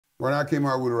when I came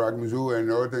out with Ragmuzu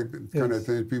and all that kind of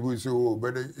things, people say, oh,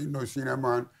 but you know, Senior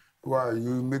man, why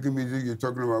you making music, you're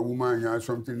talking about woman, you have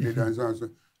something they dance on. So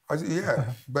I said,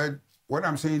 yeah, but what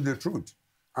I'm saying is the truth.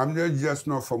 I'm just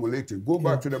not formulating. Go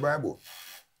back to the Bible.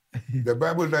 The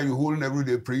Bible that you hold every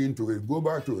day praying to it, go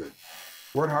back to it.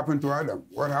 What happened to Adam?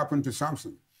 What happened to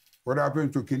Samson? What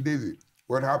happened to King David?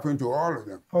 What happened to all of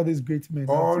them? All these great men.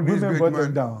 All these great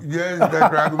men. Down. Yes,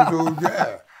 that Ragmuzu,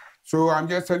 yeah. So I'm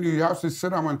just telling you, you have to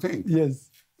sit down and think. Yes.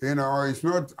 You know, it's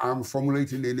not I'm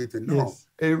formulating anything. No, yes.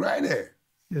 It's right there.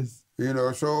 Yes. You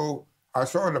know, so I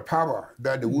saw the power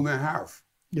that the women have.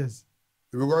 Yes.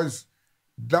 Because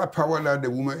that power that the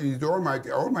woman is the Almighty.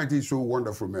 Almighty is so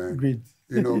wonderful, man. Great.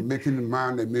 You know, making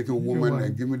man and making woman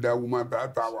and giving that woman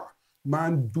that power.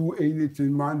 Man do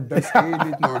anything, man does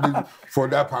anything for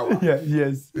that power. Yeah,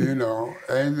 yes. You know,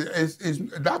 and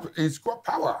it's got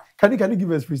power. Can you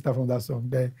give us freestyle from that song?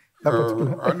 That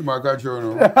particular.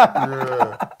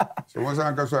 Yeah. So once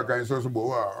I got I so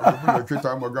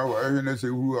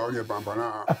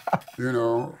you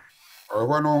know, or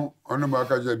one on the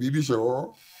market, BB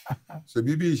show. So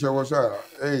BB show was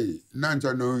hey,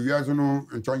 Nanta no, you guys know,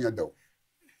 and Tonya do.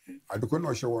 I don't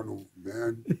know show no,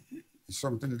 man. It's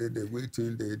something that they're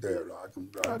waiting, they're there.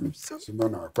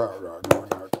 Someone are proud,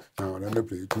 now and then they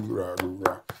play two,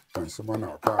 and someone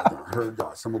are proud, I heard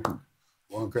that some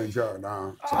one can show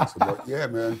now. But yeah,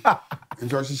 man. And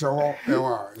so she said,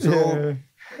 so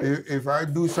if I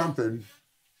do something,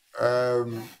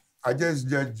 I just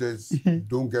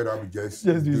don't get up, just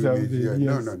do something. Yeah.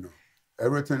 Yes. No.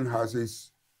 Everything has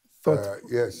its thought.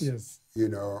 Yes. You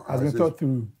know, has been thought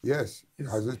through. Yes,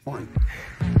 has its point.